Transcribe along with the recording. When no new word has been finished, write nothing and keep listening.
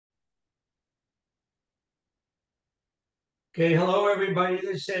Okay, hello everybody.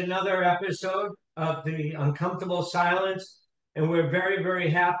 This is another episode of the Uncomfortable Silence, and we're very, very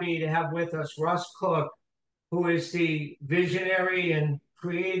happy to have with us Russ Cooke, who is the visionary and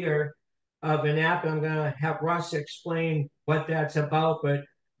creator of an app. I'm going to have Russ explain what that's about, but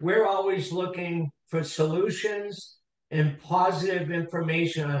we're always looking for solutions and positive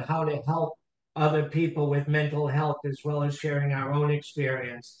information on how to help other people with mental health, as well as sharing our own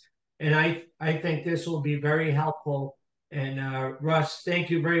experience. And I think this will be very helpful. And Russ, thank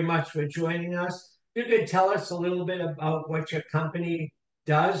you very much for joining us. You could tell us a little bit about what your company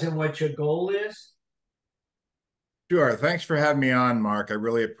does and what your goal is. Sure. Thanks for having me on, Mark. I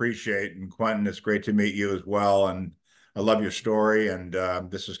really appreciate it. And Quentin, it's great to meet you as well. And I love your story. And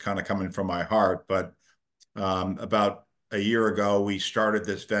this is kind of coming from my heart. But about a year ago, we started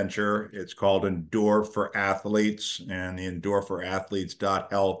this venture. It's called Endure for Athletes, and the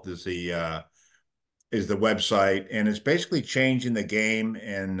endurefораthletes.health is the website, and it's basically changing the game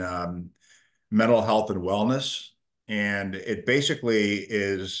in mental health and wellness. And it basically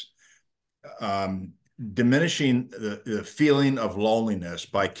is um, diminishing the feeling of loneliness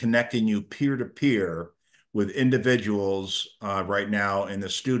by connecting you peer to peer with individuals right now in the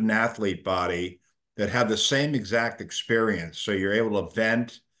student athlete body that have the same exact experience. So you're able to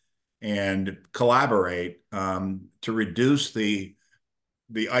vent and collaborate to reduce the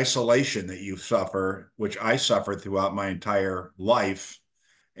isolation that you suffer, which I suffered throughout my entire life,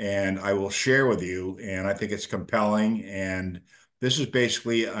 and I will share with you. And I think it's compelling. And this is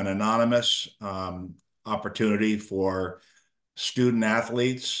basically an anonymous opportunity for student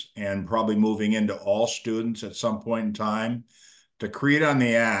athletes and probably moving into all students at some point in time to create on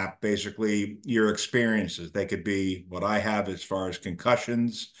the app basically your experiences. They could be what I have as far as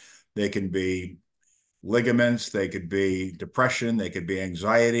concussions, they can be ligaments, they could be depression, they could be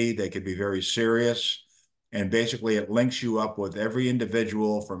anxiety, they could be very serious. And basically, it links you up with every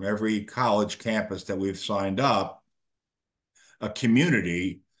individual from every college campus that we've signed up, a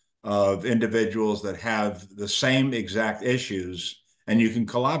community of individuals that have the same exact issues, and you can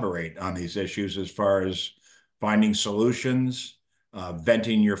collaborate on these issues as far as finding solutions,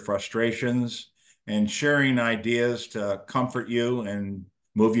 venting your frustrations, and sharing ideas to comfort you and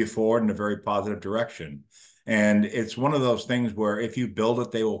move you forward in a very positive direction. And it's one of those things where if you build it,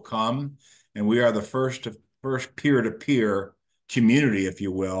 they will come. And we are the first peer-to-peer community, if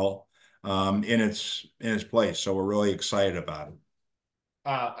you will, in its place. So we're really excited about it.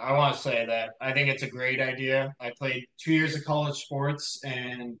 I want to say that I think it's a great idea. I played 2 years of college sports,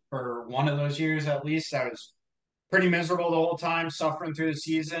 and for one of those years at least, I was pretty miserable the whole time, suffering through the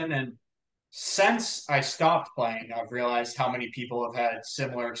season. And since I stopped playing, I've realized how many people have had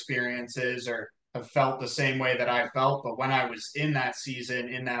similar experiences or have felt the same way that I felt. But when I was in that season,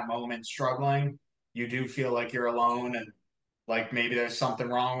 in that moment, struggling, you do feel like you're alone and like maybe there's something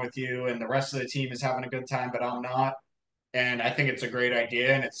wrong with you, and the rest of the team is having a good time, but I'm not. And I think it's a great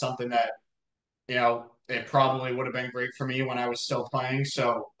idea, and it's something that it probably would have been great for me when I was still playing.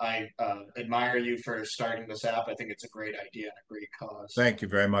 So I admire you for starting this app. I think it's a great idea and a great cause. Thank you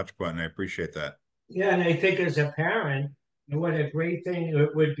very much, Quentin. I appreciate that. Yeah, and I think as a parent, what a great thing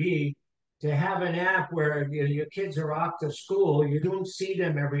it would be to have an app where your kids are off to school. You don't see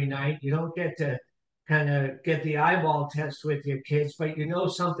them every night. You don't get to kind of get the eyeball test with your kids, but you know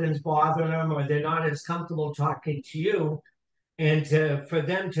something's bothering them or they're not as comfortable talking to you. And for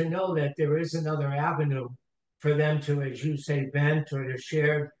them to know that there is another avenue for them to, as you say, vent or to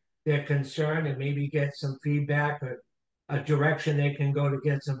share their concern and maybe get some feedback or a direction they can go to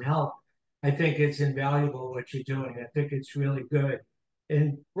get some help. I think it's invaluable what you're doing. I think it's really good.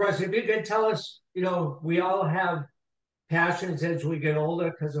 And Russ, if you could tell us, we all have passions as we get older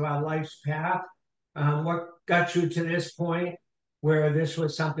because of our life's path. What got you to this point where this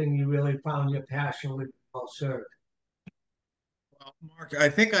was something you really found your passion would well served? Well, Mark, I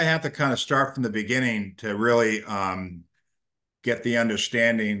think I have to kind of start from the beginning to really get the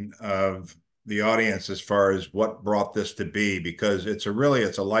understanding of the audience as far as what brought this to be, because it's a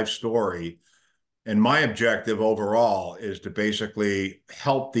life story. And my objective overall is to basically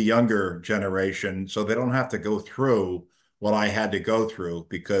help the younger generation so they don't have to go through what I had to go through,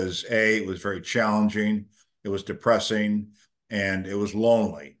 because A, it was very challenging, it was depressing, and it was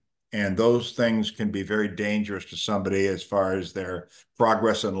lonely. And those things can be very dangerous to somebody as far as their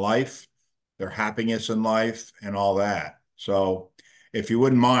progress in life, their happiness in life, and all that. So if you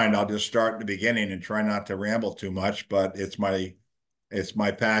wouldn't mind, I'll just start at the beginning and try not to ramble too much, but it's my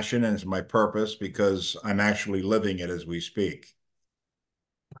passion and it's my purpose because I'm actually living it as we speak.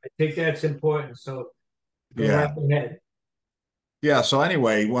 I think that's important. So go right Yeah. ahead. Yeah. So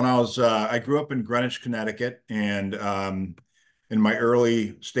anyway, when I grew up in Greenwich, Connecticut, and in my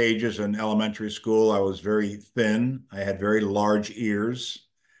early stages in elementary school, I was very thin. I had very large ears,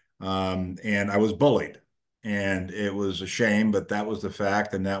 and I was bullied. And it was a shame, but that was the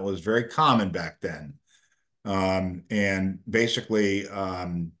fact, and that was very common back then. And basically,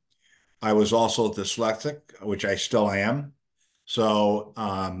 I was also dyslexic, which I still am. So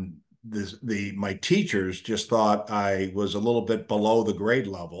my teachers just thought I was a little bit below the grade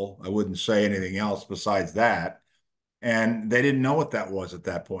level. I wouldn't say anything else besides that. And they didn't know what that was at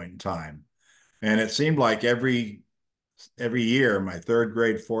that point in time. And it seemed like every year, my third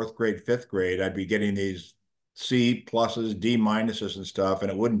grade, fourth grade, fifth grade, I'd be getting these C pluses, D minuses and stuff,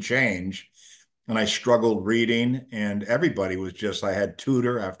 and it wouldn't change. And I struggled reading, and everybody was just, I had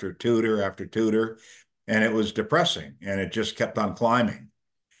tutor after tutor after tutor, and it was depressing, and it just kept on climbing.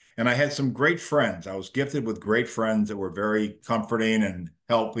 And I had some great friends. I was gifted with great friends that were very comforting and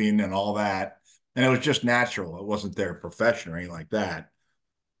helping and all that. And it was just natural. It wasn't their profession or anything like that.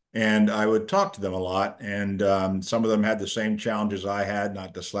 And I would talk to them a lot. And some of them had the same challenges I had,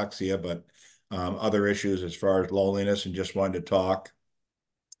 not dyslexia, but other issues as far as loneliness and just wanted to talk.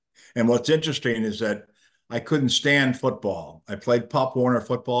 And what's interesting is that I couldn't stand football. I played Pop Warner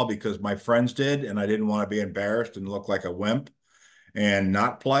football because my friends did, and I didn't want to be embarrassed and look like a wimp and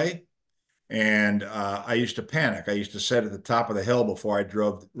not play. And I used to panic. I used to sit at the top of the hill before I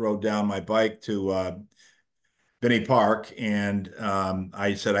rode down my bike to Binney Park, and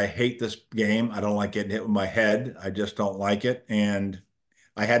I said, I hate this game. I don't like getting hit with my head. I just don't like it. And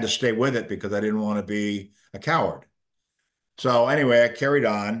I had to stay with it because I didn't want to be a coward. So anyway, I carried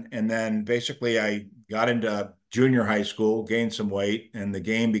on, and then basically I got into junior high school, gained some weight, and the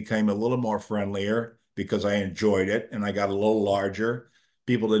game became a little more friendlier because I enjoyed it, and I got a little larger.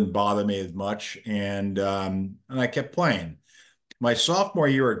 People didn't bother me as much, and I kept playing. My sophomore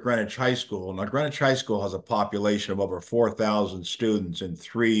year at Greenwich High School, now Greenwich High School has a population of over 4,000 students in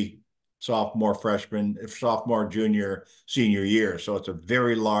three sophomore, junior, senior year. So it's a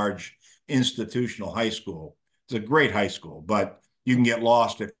very large institutional high school. It's a great high school, but you can get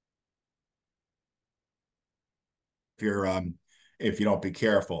lost you're if you don't be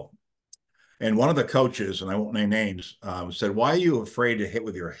careful. And one of the coaches, and I won't name names, said, "Why are you afraid to hit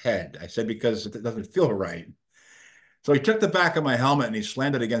with your head?" I said, "Because it doesn't feel right." So he took the back of my helmet and he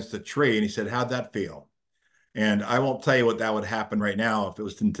slammed it against the tree and he said, "How'd that feel?" And I won't tell you what that would happen right now if it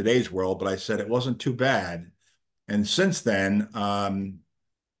was in today's world, but I said it wasn't too bad. And since then,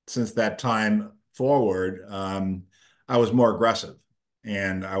 since that time forward, I was more aggressive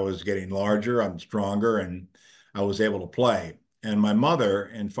and I was getting larger, I'm stronger, and I was able to play. And my mother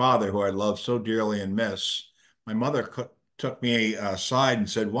and father, who I love so dearly and miss, my mother took me aside and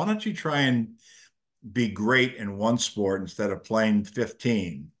said, "Why don't you try and be great in one sport instead of playing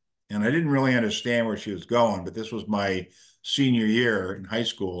 15?" And I didn't really understand where she was going, but this was my senior year in high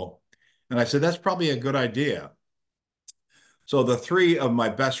school. And I said, "That's probably a good idea." So the three of my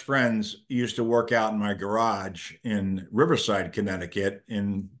best friends used to work out in my garage in Riverside, Connecticut,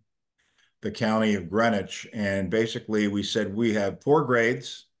 in the county of Greenwich. And basically, we said, we have poor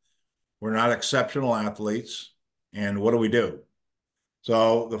grades, we're not exceptional athletes, and what do we do?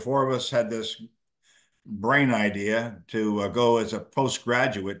 So the four of us had this brain idea to go as a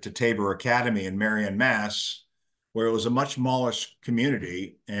postgraduate to Tabor Academy in Marion, Mass, where it was a much smaller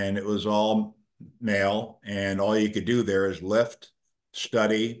community and it was all male, and all you could do there is lift,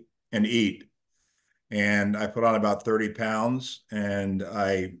 study, and eat. And I put on about 30 pounds and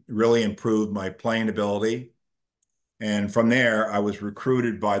I really improved my playing ability. And from there, I was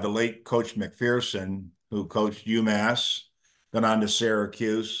recruited by the late Coach McPherson, who coached UMass, then on to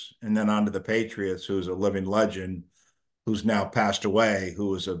Syracuse, and then on to the Patriots, who's a living legend, who's now passed away, who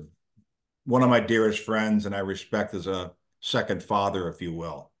was one of my dearest friends and I respect as a second father, if you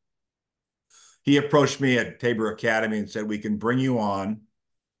will. He approached me at Tabor Academy and said, "We can bring you on,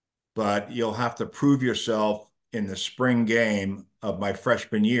 but you'll have to prove yourself in the spring game of my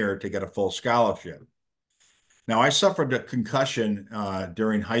freshman year to get a full scholarship." Now, I suffered a concussion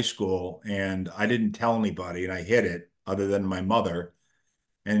during high school, and I didn't tell anybody, and I hid it other than my mother.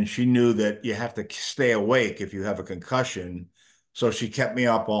 And she knew that you have to stay awake if you have a concussion. So she kept me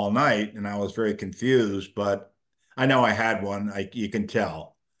up all night, and I was very confused. But I know I had one, you can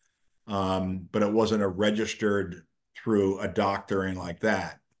tell. But it wasn't a registered through a doctor or anything like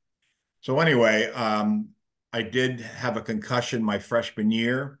that. So anyway, I did have a concussion my freshman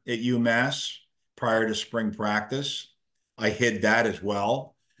year at UMass prior to spring practice. I hid that as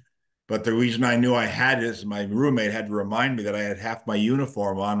well. But the reason I knew I had it is my roommate had to remind me that I had half my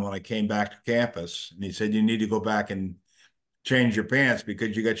uniform on when I came back to campus. And he said, "You need to go back and change your pants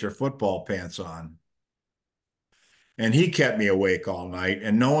because you got your football pants on. And he kept me awake all night,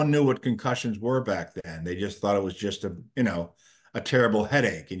 and no one knew what concussions were back then. They just thought it was just a terrible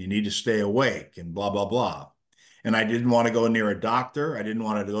headache and you need to stay awake and blah, blah, blah. And I didn't want to go near a doctor. I didn't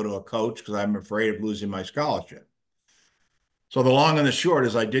want to go to a coach because I'm afraid of losing my scholarship. So the long and the short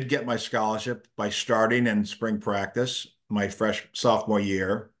is I did get my scholarship by starting in spring practice my sophomore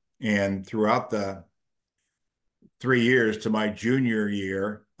year. And throughout the 3 years to my junior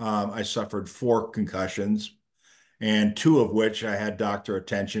year, I suffered 4 concussions, and 2 of which I had doctor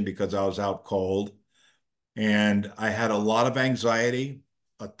attention because I was out cold. And I had a lot of anxiety,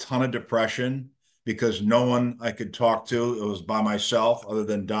 a ton of depression because no one I could talk to. It was by myself, other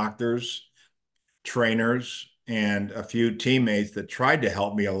than doctors, trainers, and a few teammates that tried to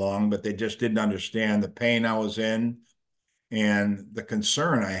help me along, but they just didn't understand the pain I was in and the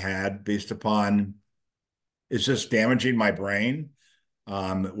concern I had based upon, is this damaging my brain?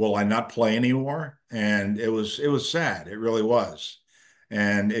 Will I not play anymore? And it was sad. It really was.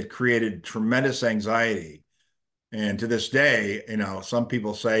 And it created tremendous anxiety. And to this day, some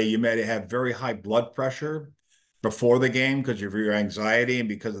people say you may have very high blood pressure before the game because of your anxiety and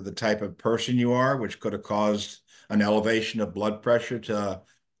because of the type of person you are, which could have caused an elevation of blood pressure to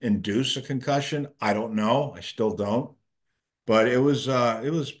induce a concussion. I don't know. I still don't. But it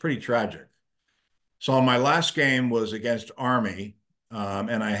was pretty tragic. So my last game was against Army,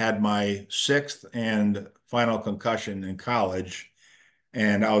 and I had my 6th and final concussion in college,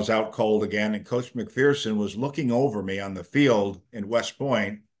 and I was out cold again. And Coach McPherson was looking over me on the field in West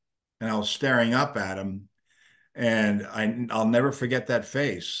Point, and I was staring up at him, and I'll never forget that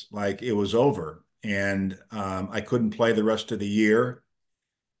face, like it was over, and I couldn't play the rest of the year.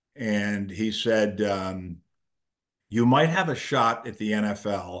 And he said, you might have a shot at the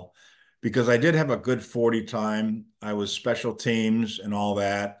NFL because I did have a good 40 time. I was special teams and all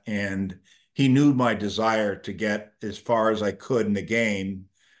that. And he knew my desire to get as far as I could in the game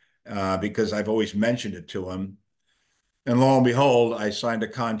because I've always mentioned it to him. And lo and behold, I signed a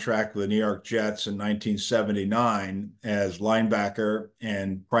contract with the New York Jets in 1979 as linebacker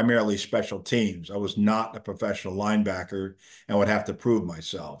and primarily special teams. I was not a professional linebacker and would have to prove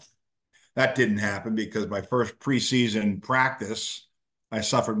myself. That didn't happen because my first preseason practice, I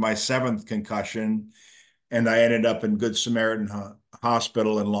suffered my 7th concussion, and I ended up in Good Samaritan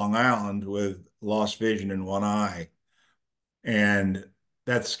Hospital in Long Island with lost vision in one eye. And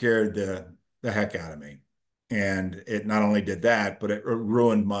that scared the heck out of me. And it not only did that, but it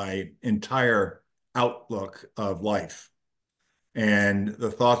ruined my entire outlook of life. And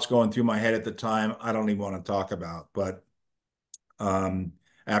the thoughts going through my head at the time, I don't even want to talk about. But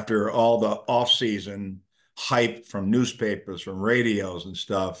after all the off-season hype from newspapers, from radios and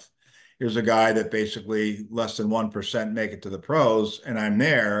stuff, here's a guy that basically less than 1% make it to the pros, and I'm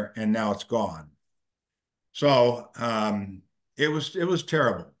there, and now it's gone. So it was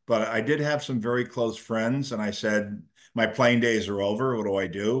terrible. But I did have some very close friends, and I said, my playing days are over. What do I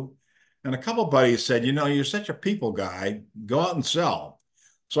do? And a couple of buddies said, you're such a people guy. Go out and sell.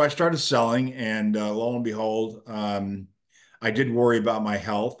 So I started selling, and lo and behold, I did worry about my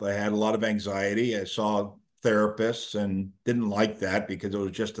health. I had a lot of anxiety. I saw therapists and didn't like that because it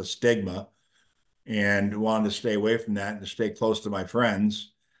was just a stigma, and wanted to stay away from that and to stay close to my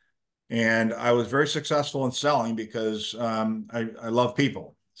friends. And I was very successful in selling because I love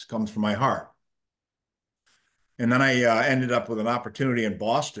people. This comes from my heart. And then I ended up with an opportunity in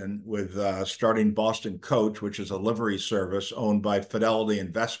Boston with starting Boston Coach, which is a livery service owned by Fidelity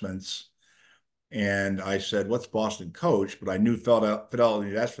Investments. And I said, what's Boston Coach? But I knew Fidelity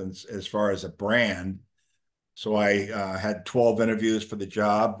Investments as far as a brand. So I had 12 interviews for the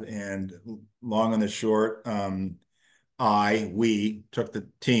job. And long and the short, we took the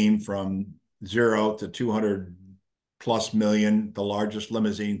team from 0 to 200 plus million, the largest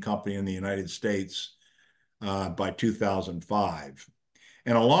limousine company in the United States by 2005.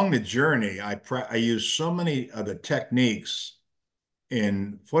 And along the journey, I used so many of the techniques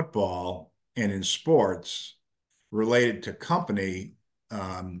in football and in sports related to company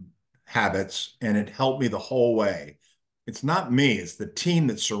habits, and it helped me the whole way. It's not me, it's the team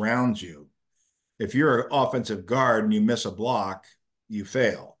that surrounds you. If you're an offensive guard and you miss a block, you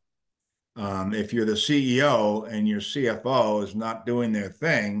fail. If you're the CEO and your CFO is not doing their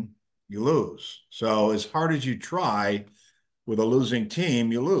thing, you lose. So as hard as you try with a losing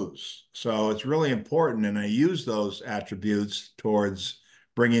team, you lose. So it's really important. And I use those attributes towards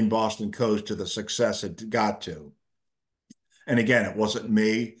bringing Boston Coast to the success it got to. And again, it wasn't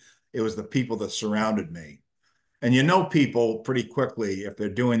me. It was the people that surrounded me. And people pretty quickly if they're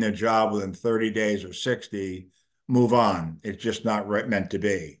doing their job within 30 days or 60. move on. It's just not meant to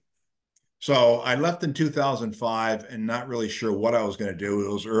be. So I left in 2005 and not really sure what I was going to do.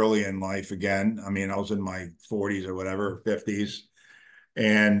 It was early in life again. I mean, I was in my 40s or whatever, 50s.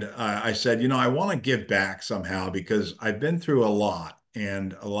 And I said, I want to give back somehow because I've been through a lot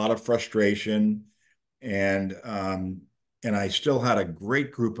and a lot of frustration. And I still had a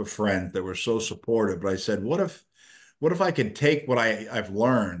great group of friends that were so supportive. But I said, what if I could take what I've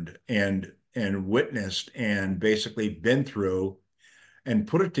learned and witnessed and basically been through and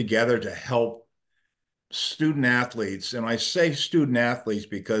put it together to help student athletes. And I say student athletes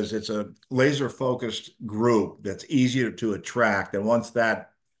because it's a laser focused group that's easier to attract. And once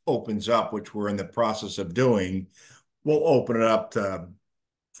that opens up, which we're in the process of doing, we'll open it up to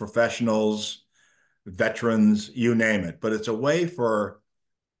professionals, veterans, you name it. But it's a way for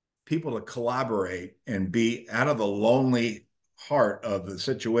people to collaborate and be out of the lonely heart of the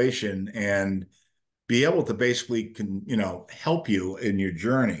situation and be able to basically help you in your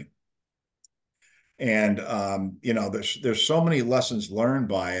journey. And there's so many lessons learned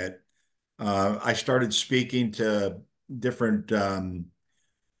by it. I started speaking to different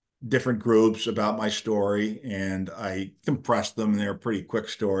different groups about my story, and I compressed them. They're pretty quick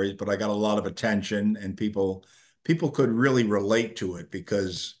stories, but I got a lot of attention, and people could really relate to it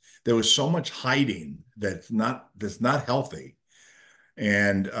because there was so much hiding that's not healthy.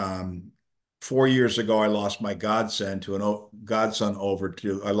 And 4 years ago, I lost my godson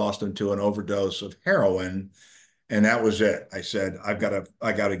I lost him to an overdose of heroin, and that was it. I said, I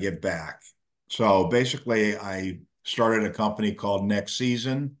got to give back. So basically, I started a company called Next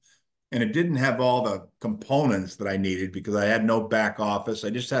Season, and it didn't have all the components that I needed because I had no back office. I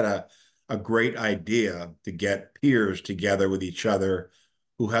just had a great idea to get peers together with each other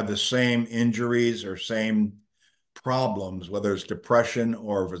who have the same injuries or same problems, whether it's depression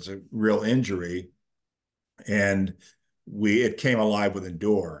or if it's a real injury. And it came alive with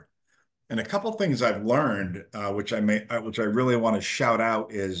Ndur. And a couple of things I've learned, which I really want to shout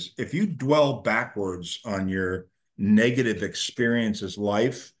out, is if you dwell backwards on your negative experiences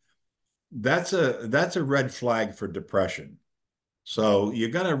life, that's a red flag for depression. So you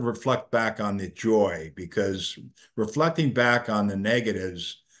got to reflect back on the joy because reflecting back on the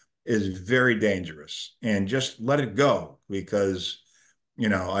negatives is very dangerous, and just let it go because,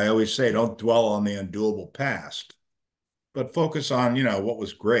 I always say don't dwell on the undoable past, but focus on, what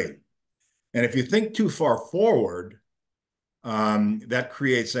was great. And if you think too far forward, that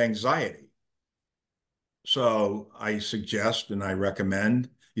creates anxiety. So I suggest and I recommend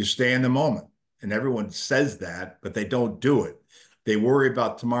you stay in the moment. And everyone says that, but they don't do it. They worry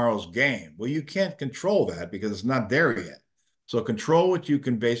about tomorrow's game. Well, you can't control that because it's not there yet. So control what you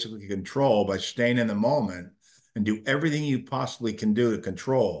can basically control by staying in the moment and do everything you possibly can do to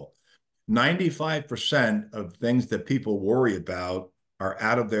control. 95% of things that people worry about are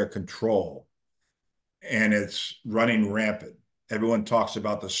out of their control, and it's running rampant. Everyone talks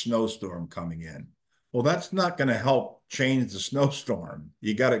about the snowstorm coming in. Well, that's not going to help change the snowstorm.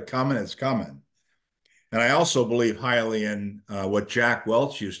 You got it coming, it's coming. And I also believe highly in what Jack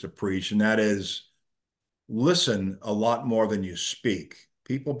Welch used to preach, and that is listen a lot more than you speak.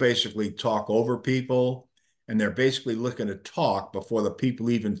 People basically talk over people, and they're basically looking to talk before the people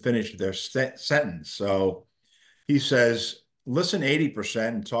even finish their sentence. So he says, listen 80%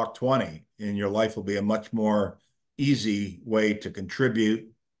 and talk 20, and your life will be a much more easy way to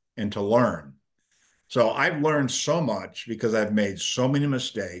contribute and to learn. So I've learned so much because I've made so many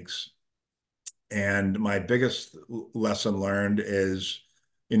mistakes. And my biggest lesson learned is,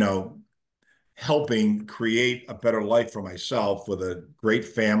 you know, helping create a better life for myself with a great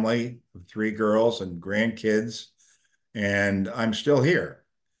family, 3 girls and grandkids. And I'm still here.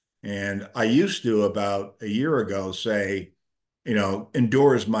 And I used to, about a year ago, say,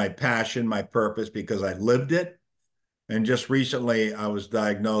 Ndur is my passion, my purpose, because I lived it. And just recently, I was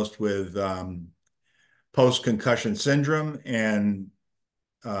diagnosed with post-concussion syndrome, and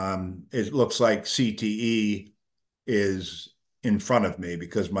it looks like CTE is in front of me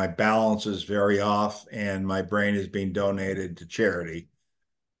because my balance is very off and my brain is being donated to charity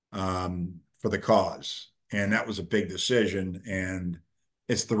for the cause. And that was a big decision. And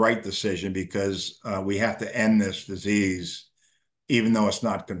it's the right decision because we have to end this disease, even though it's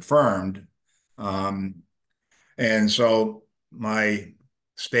not confirmed. And so my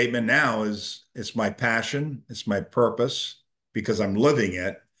statement now is it's my passion, it's my purpose because I'm living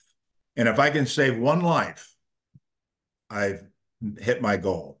it. And if I can save one life, I've hit my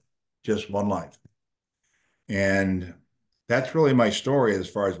goal, just one life. And that's really my story as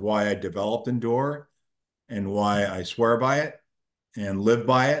far as why I developed Ndur and why I swear by it and live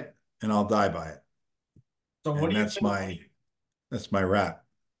by it, and I'll die by it. So And that's my wrap.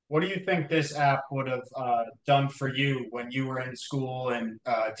 what do you think this app would have done for you when you were in school and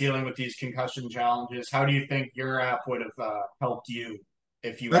dealing with these concussion challenges? How do you think your app would have helped you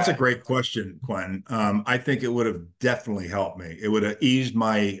if you That's a had? great question, Quentin. I think it would have definitely helped me. It would have eased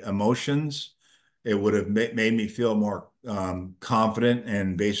my emotions. It would have made me feel more confident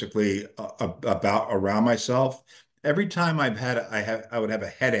and basically about around myself. Every time I would have a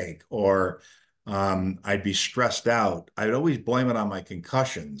headache or I'd be stressed out. I'd always blame it on my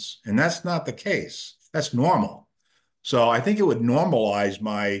concussions, and that's not the case. That's normal. So I think it would normalize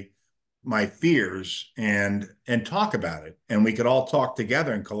my fears and talk about it, and we could all talk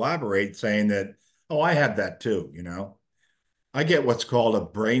together and collaborate, saying that, oh, I have that too. I get what's called a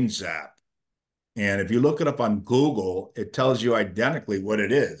brain zap, and if you look it up on Google, it tells you identically what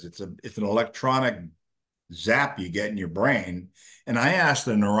it is. It's an electronic zap you get in your brain. And I asked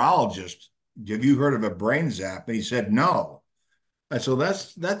the neurologist, have you heard of a brain zap? And he said no. And so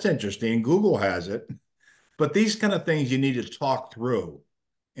that's interesting. Google has it. But these kind of things you need to talk through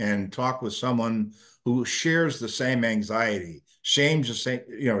and talk with someone who shares the same anxiety, shares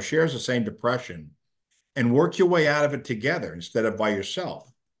the same depression, and work your way out of it together instead of by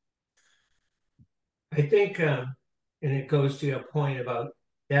yourself. I think, and it goes to your point about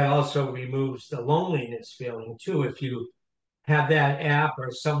that also removes the loneliness feeling too. If you have that app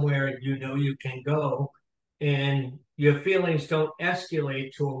or somewhere you know you can go and your feelings don't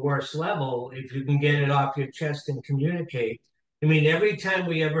escalate to a worse level, if you can get it off your chest and communicate. I mean, every time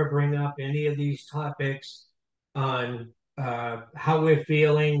we ever bring up any of these topics on how we're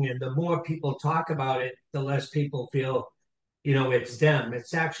feeling, and the more people talk about it, the less people feel, it's them.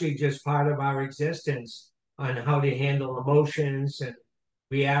 It's actually just part of our existence on how to handle emotions and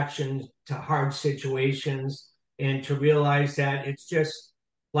reactions to hard situations, and to realize that it's just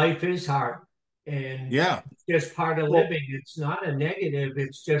life is hard and Yeah. it's just part of Well, living. It's not a negative,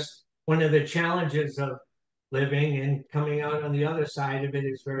 it's just one of the challenges of living, and coming out on the other side of it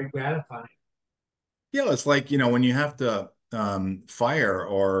is very gratifying. yeah, it's like, when you have to fire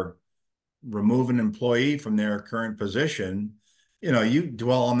or remove an employee from their current position, you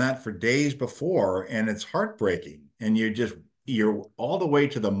dwell on that for days before, and it's heartbreaking. And you're all the way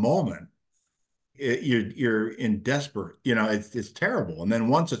to the moment. You're in desperate, it's terrible. And then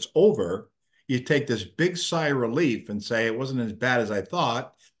once it's over, you take this big sigh of relief and say, it wasn't as bad as I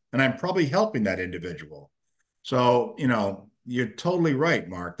thought, and I'm probably helping that individual. So, you're totally right,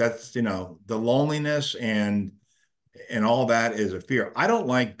 Mark. That's, the loneliness and all that is a fear. I don't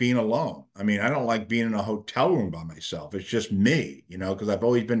like being alone. I mean, I don't like being in a hotel room by myself. It's just me, because I've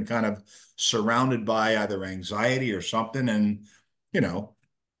always been kind of surrounded by either anxiety or something. And, you know,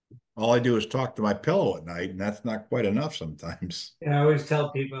 all I do is talk to my pillow at night, and that's not quite enough sometimes. And I always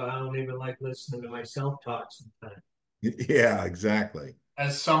tell people I don't even like listening to myself talk sometimes. Yeah, exactly.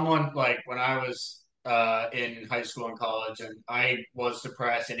 As someone like when I was in high school and college, and I was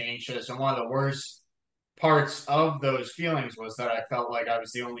depressed and anxious, and one of the worst parts of those feelings was that I felt like I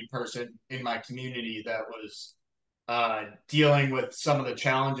was the only person in my community that was dealing with some of the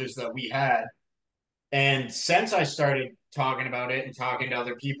challenges that we had. And since I started talking about it and talking to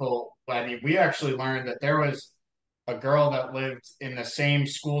other people, I mean, we actually learned that there was a girl that lived in the same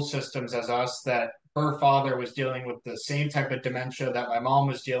school systems as us, that her father was dealing with the same type of dementia that my mom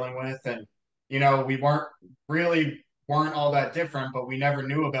was dealing with. And, we weren't all that different, but we never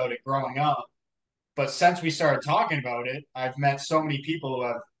knew about it growing up. But since we started talking about it, I've met so many people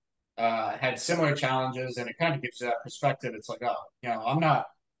who have had similar challenges, and it kind of gives you that perspective. It's like, oh, I'm not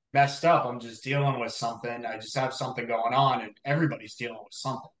messed up. I'm just dealing with something. I just have something going on, and everybody's dealing with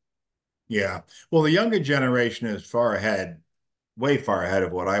something. Yeah. Well, the younger generation is far ahead, way far ahead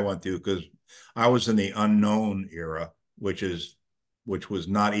of what I went through because I was in the unknown era, which was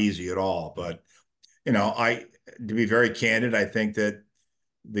not easy at all. But, to be very candid, I think that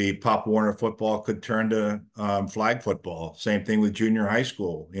the Pop Warner football could turn to flag football. Same thing with junior high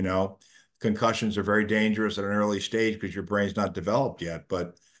school. Concussions are very dangerous at an early stage because your brain's not developed yet.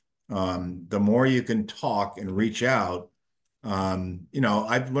 But the more you can talk and reach out,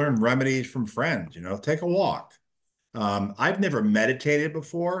 I've learned remedies from friends. Take a walk. I've never meditated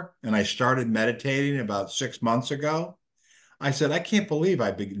before, and I started meditating about 6 months ago. I said, I can't believe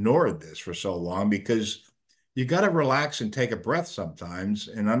I've ignored this for so long because you got to relax and take a breath sometimes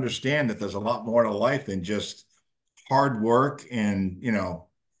and understand that there's a lot more to life than just hard work and,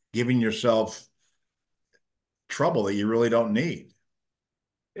 giving yourself trouble that you really don't need.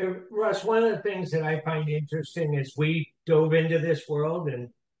 Russ, one of the things that I find interesting is we dove into this world, and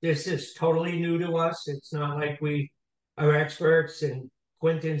this is totally new to us. It's not like we are experts in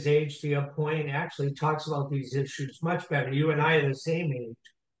Quentin's age, to your point, actually talks about these issues much better. You and I are the same age,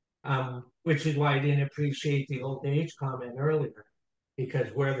 which is why I didn't appreciate the old age comment earlier, because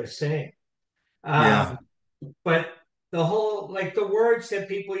we're the same. Yeah. Um, but the whole, like the words that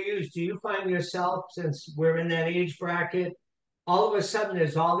people use, do you find yourself, since we're in that age bracket, all of a sudden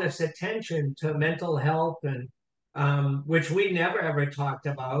there's all this attention to mental health and which we never ever talked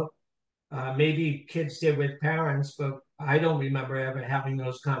about. Maybe kids did with parents, but I don't remember ever having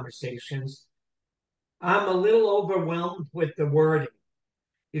those conversations. I'm a little overwhelmed with the wording,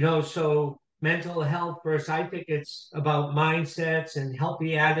 so mental health first, I think it's about mindsets and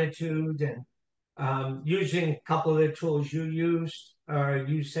healthy attitude and using a couple of the tools you used, or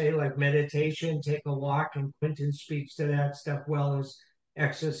you say like meditation, take a walk, and Quentin speaks to that stuff well as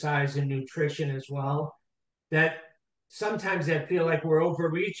exercise and nutrition as well. That sometimes I feel like we're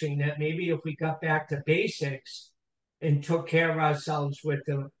overreaching, that maybe if we got back to basics and took care of ourselves with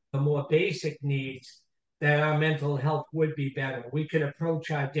the more basic needs, that our mental health would be better. We could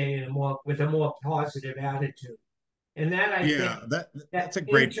approach our day with a more positive attitude. And that I think Yeah, that's that a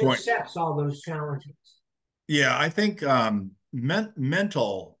great point. intercepts all those challenges. Yeah, I think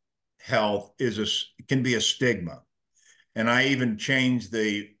mental health can be a stigma, and I even changed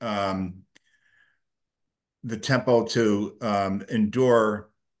the tempo to Ndur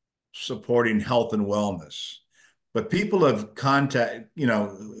supporting health and wellness. But people have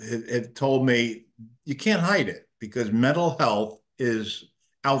told me you can't hide it because mental health is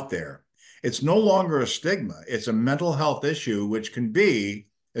out there. It's no longer a stigma. It's a mental health issue, which can be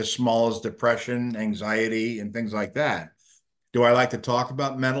as small as depression, anxiety, and things like that. Do I like to talk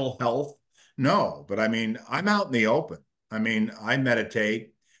about mental health? No, but I mean, I'm out in the open. I mean, I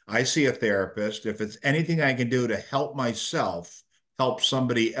meditate. I see a therapist. If it's anything I can do to help myself, help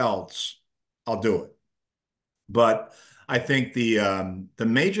somebody else, I'll do it. But I think the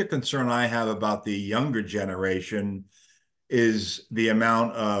major concern I have about the younger generation is the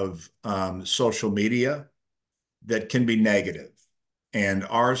amount of social media that can be negative. And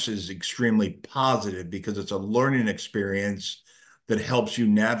ours is extremely positive because it's a learning experience that helps you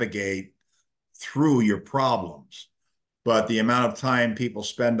navigate through your problems. But the amount of time people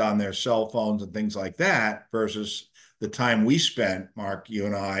spend on their cell phones and things like that versus the time we spent, Mark, you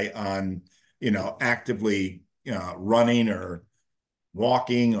and I, on, actively, running or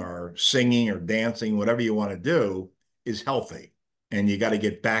walking or singing or dancing, whatever you want to do, is healthy. And you got to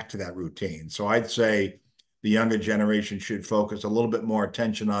get back to that routine. So I'd say the younger generation should focus a little bit more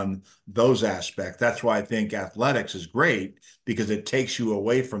attention on those aspects. That's why I think athletics is great because it takes you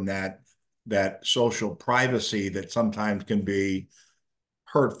away from that social privacy that sometimes can be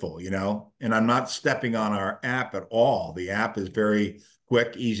hurtful. And I'm not stepping on our app at all. The app is very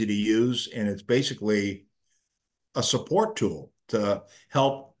quick, easy to use, and it's basically a support tool to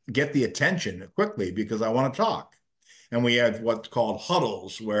help get the attention quickly because I want to talk. And we have what's called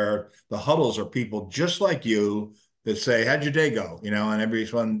huddles, where the huddles are people just like you that say, "How'd your day go?"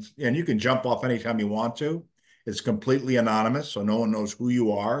 And and you can jump off anytime you want to. It's completely anonymous, so no one knows who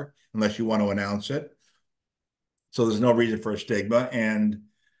you are unless you want to announce it. So there's no reason for a stigma. And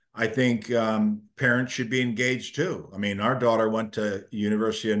I think parents should be engaged too. I mean, our daughter went to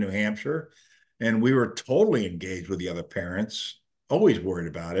University of New Hampshire, and we were totally engaged with the other parents, always worried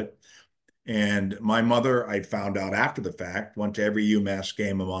about it. And my mother, I found out after the fact, went to every UMass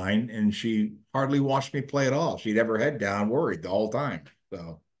game of mine, and she hardly watched me play at all. She'd have her head down, worried the whole time.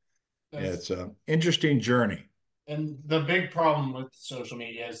 So yeah, That's it's an interesting journey. And the big problem with social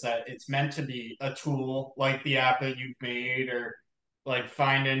media is that it's meant to be a tool, like the app that you've made, or like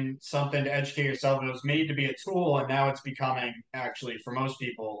finding something to educate yourself. It was made to be a tool, and now it's becoming actually, for most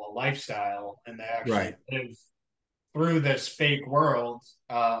people, a lifestyle, and they actually Right. live through this fake world.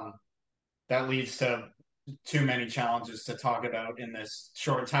 That leads to too many challenges to talk about in this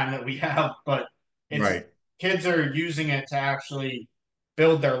short time that we have. But it's Right. kids are using it to actually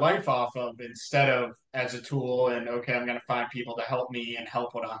build their life off of instead of as a tool and okay, I'm going to find people to help me and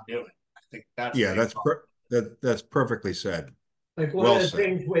help what I'm doing. I think that's a Yeah, big problem. that's perfectly said. Like one Well of the said.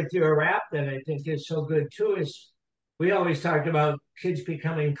 things with your app that I think is so good too is we always talked about kids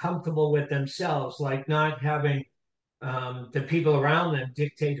becoming comfortable with themselves, like not having the people around them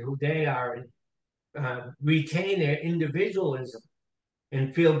dictate who they are, and retain their individualism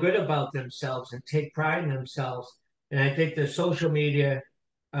and feel good about themselves and take pride in themselves. And I think the social media,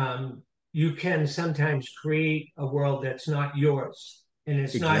 um, you can sometimes create a world that's not yours and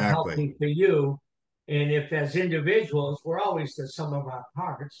it's not Exactly. healthy for you. And if as individuals, we're always the sum of our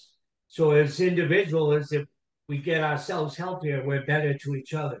parts. So as individuals, if we get ourselves healthier, we're better to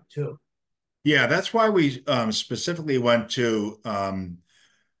each other too. Yeah, that's why we specifically went to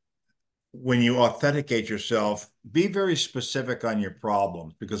when you authenticate yourself, be very specific on your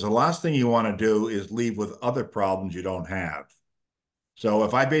problems, because the last thing you want to do is leave with other problems you don't have. So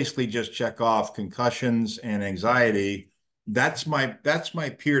if I basically just check off concussions and anxiety, that's my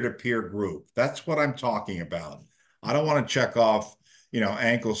peer-to-peer group. That's what I'm talking about. I don't want to check off,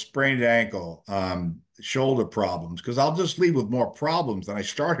 ankle, sprained ankle, shoulder problems, because I'll just leave with more problems than I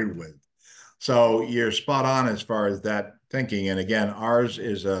started with. So you're spot on as far as that thinking. And again, ours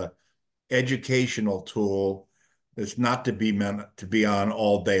is a educational tool. It's not to be meant to be on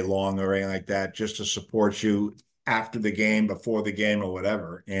all day long or anything like that, just to support you after the game, before the game, or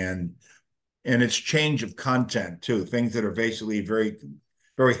whatever. And it's change of content too, things that are basically very,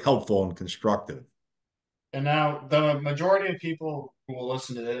 very helpful and constructive. And now the majority of people who will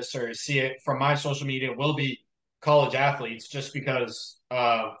listen to this or see it from my social media will be college athletes, just because,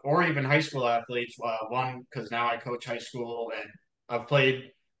 or even high school athletes. One, because now I coach high school and I've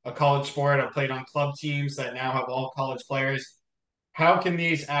played a college sport. I've played on club teams that now have all college players. How can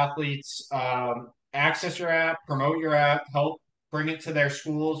these athletes access your app, promote your app, help bring it to their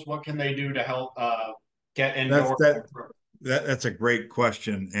schools? What can they do to help get That's Ndur? that's a great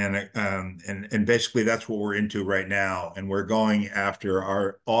question, and basically that's what we're into right now, and we're going after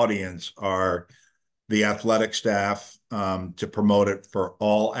our audience are the athletic staff, to promote it for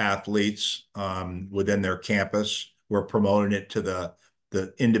all athletes within their campus. We're promoting it to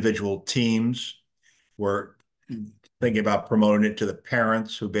the individual teams. We're thinking about promoting it to the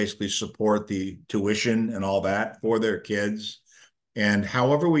parents who basically support the tuition and all that for their kids. And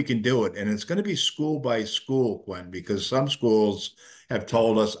however we can do it, and it's going to be school by school, Quinn, because some schools have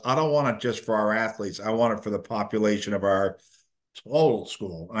told us, I don't want it just for our athletes. I want it for the population of our whole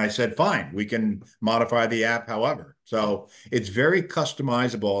school. And I said, fine, we can modify the app however. So it's very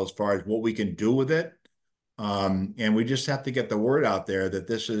customizable as far as what we can do with it. And we just have to get the word out there that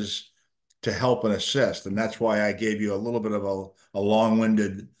this is to help and assist. And that's why I gave you a little bit of a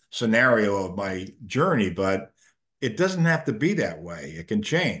long-winded scenario of my journey, but it doesn't have to be that way. It can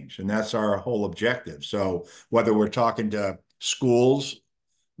change. And that's our whole objective. So whether we're talking to schools,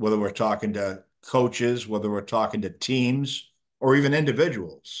 whether we're talking to coaches, whether we're talking to teams or even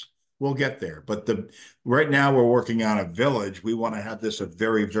individuals, we'll get there. But right now we're working on a village. We want to have this a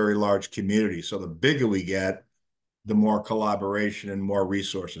very, very large community. So the bigger we get, the more collaboration and more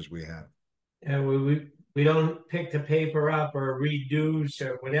resources we have. And we don't pick the paper up or read news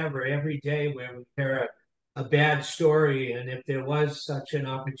or whatever every day when we hear a bad story. And if there was such an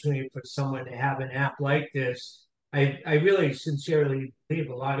opportunity for someone to have an app like this, I really sincerely believe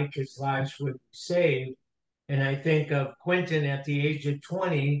a lot of kids' lives would be saved. And I think of Quentin at the age of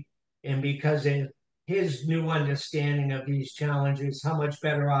 20, and because of his new understanding of these challenges, how much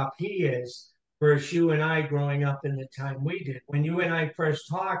better off he is versus you and I growing up in the time we did. When you and I first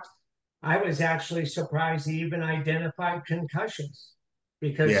talked, I was actually surprised he even identified concussions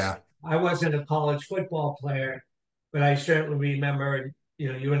because Yeah. I wasn't a college football player, but I certainly remember,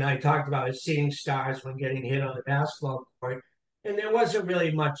 you and I talked about it, seeing stars when getting hit on the basketball court, and there wasn't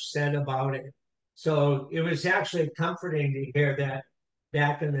really much said about it. So it was actually comforting to hear that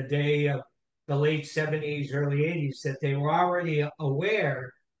back in the day of the late 70s, early 80s, that they were already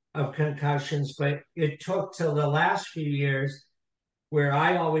aware of concussions, but it took till the last few years where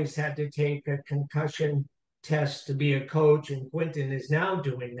I always had to take a concussion test to be a coach, and Quentin is now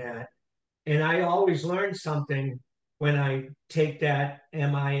doing that. And I always learn something when I take that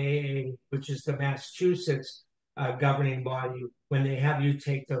MIAA, which is the Massachusetts governing body, when they have you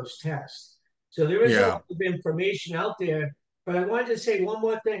take those tests. So there is a Yeah. lot of information out there. But I wanted to say one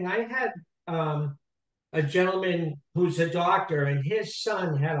more thing. I had a gentleman who's a doctor, and his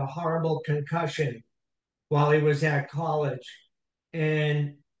son had a horrible concussion while he was at college.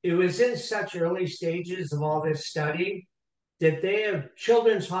 And it was in such early stages of all this study that they have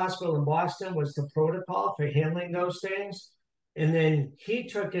Children's Hospital in Boston was the protocol for handling those things. And then he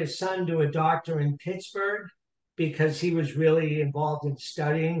took his son to a doctor in Pittsburgh because he was really involved in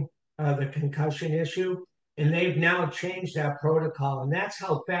studying the concussion issue. And they've now changed that protocol. And that's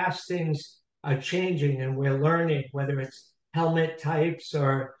how fast things are changing. And we're learning whether it's helmet types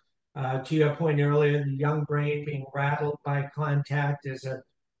or, to your point earlier, the young brain being rattled by contact is a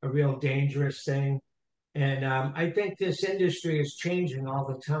real dangerous thing. And I think this industry is changing all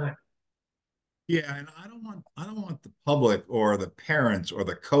the time. Yeah, and I don't want the public or the parents or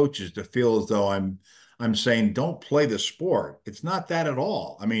the coaches to feel as though I'm saying don't play the sport. It's not that at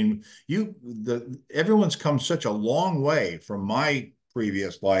all. I mean, everyone's come such a long way from my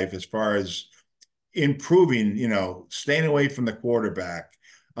previous life as far as improving, staying away from the quarterback,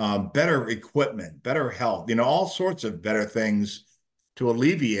 better equipment, better health, all sorts of better things to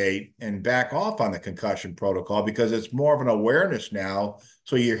alleviate and back off on the concussion protocol because it's more of an awareness now.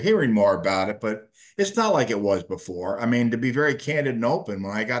 So you're hearing more about it, but it's not like it was before. I mean, to be very candid and open,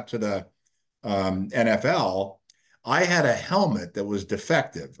 when I got to the NFL, I had a helmet that was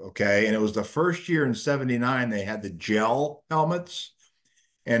defective. Okay. And it was the first year in 79, they had the gel helmets,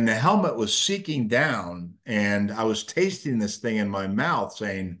 and the helmet was seeking down. And I was tasting this thing in my mouth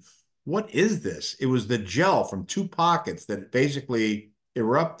saying, what is this? It was the gel from two pockets that basically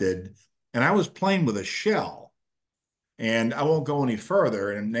erupted. And I was playing with a shell. And I won't go any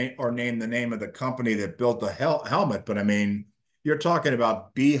further and name the name of the company that built the helmet, but I mean, you're talking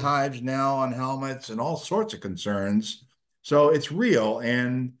about beehives now on helmets and all sorts of concerns. So it's real.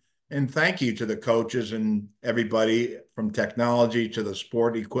 And thank you to the coaches and everybody from technology to the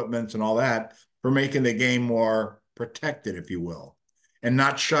sport equipments and all that for making the game more protected, if you will, and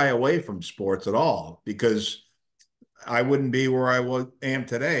not shy away from sports at all, because I wouldn't be where I am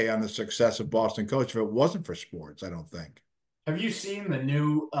today on the success of Boston Coach if it wasn't for sports, I don't think. Have you seen the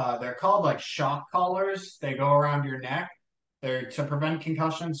new? They're called like shock collars. They go around your neck. They're to prevent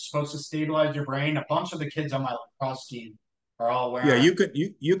concussions, supposed to stabilize your brain. A bunch of the kids on my lacrosse team are all Yeah, wearing.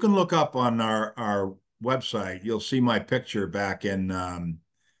 you can look up on our website. You'll see my picture back in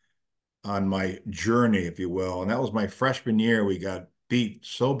on my journey, if you will. And that was my freshman year. We got beat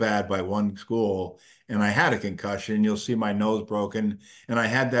so bad by one school, and I had a concussion. You'll see my nose broken, and I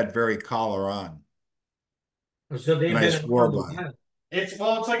had that very collar on, So and they've I been swore around a by it. while. It's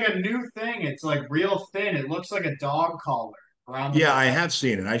like a new thing. It's like real thin. It looks like a dog collar around the Yeah, I neck. have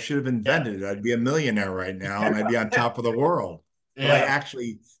seen it. I should have Yeah, invented it. I'd be a millionaire right now, and I'd be on top of the world. But I yeah,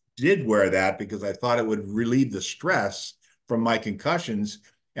 actually did wear that because I thought it would relieve the stress from my concussions.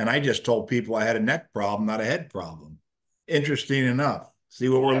 And I just told people I had a neck problem, not a head problem. Interesting enough. See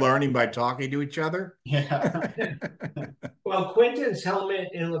what we're yeah, learning by talking to each other? yeah. Well, Quentin's helmet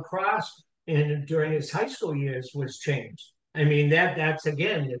in lacrosse during his high school years was changed. I mean that's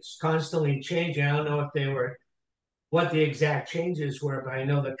again, it's constantly changing. I don't know if they were what the exact changes were, but I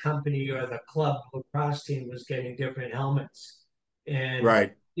know the company or the club lacrosse team was getting different helmets. And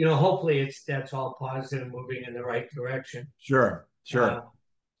Right. hopefully that's all positive, moving in the right direction. Sure. Uh, Sure.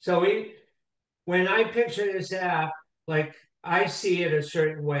 so when I picture this app, like I see it a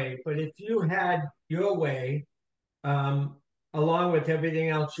certain way, but if you had your way, um, along with everything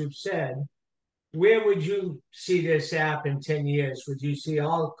else you've said, where would you see this app in 10 years? Would you see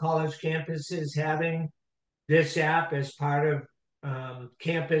all college campuses having this app as part of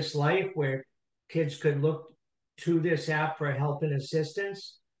campus life where kids could look to this app for help and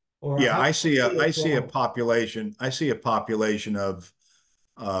assistance? Or Yeah, how I do you see a see I it see a growing? population. I see a population of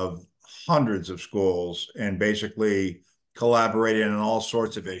hundreds of schools and basically collaborating on all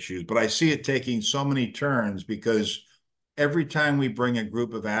sorts of issues. But I see it taking so many turns because every time we bring a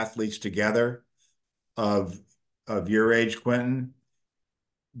group of athletes together of of your age, Quentin,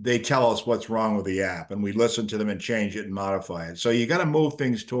 they tell us what's wrong with the app and we listen to them and change it and modify it. So you got to move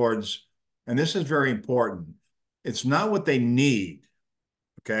things towards, and this is very important. It's not what they need,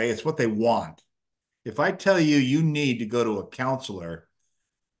 okay? It's what they want. If I tell you you need to go to a counselor,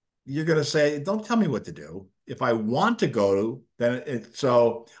 you're going to say, don't tell me what to do. If I want to go to, then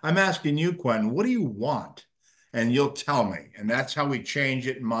so I'm asking you, Quentin, what do you want? And you'll tell me. And that's how we change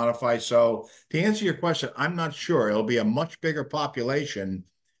it and modify. So to answer your question, I'm not sure. It'll be a much bigger population,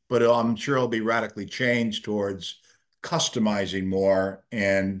 but I'm sure it'll be radically changed towards customizing more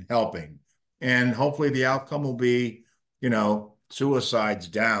and helping. And hopefully the outcome will be, suicides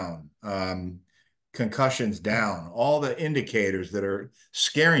down, concussions down, all the indicators that are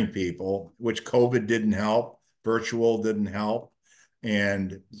scaring people, which COVID didn't help, virtual didn't help,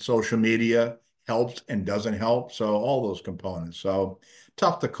 and social media helps and doesn't help. So all those components. So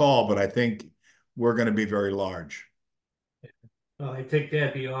tough to call, but I think we're going to be very large. Well, I think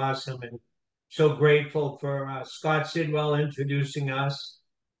that'd be awesome, and so grateful for Scott Sidwell introducing us.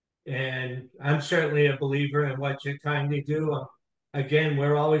 And I'm certainly a believer in what you're trying to do. Again,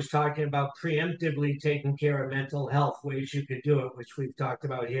 we're always talking about preemptively taking care of mental health, ways you could do it, which we've talked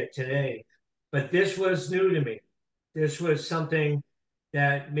about here today. But this was new to me. This was something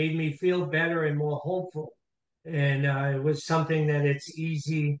that made me feel better and more hopeful. And it was something that it's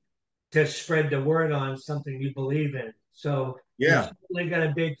easy to spread the word on, something you believe in. So you've Yeah. certainly got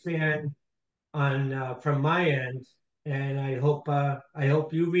a big fan on from my end, and I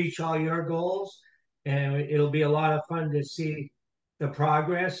hope you reach all your goals, and it'll be a lot of fun to see the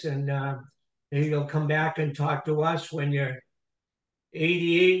progress. And maybe you'll come back and talk to us when you're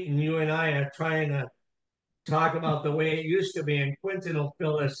 88, and you and I are trying to talk about the way it used to be, and Quentin will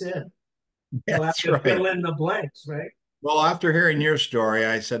fill us in. He'll have That's to right. fill in the blanks, right? Well, after hearing your story,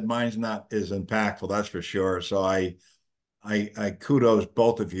 I said mine's not as impactful, that's for sure. So I kudos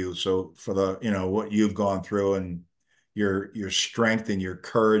both of you. So for the, what you've gone through and your strength and your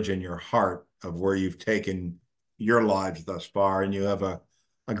courage and your heart of where you've taken your lives thus far, and you have a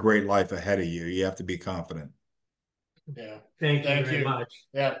great life ahead of you. You have to be confident. Yeah. Thank you Thank very you. much.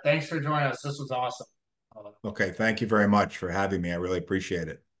 Yeah. Thanks for joining us. This was awesome. Okay, thank you very much for having me. I really appreciate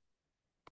it.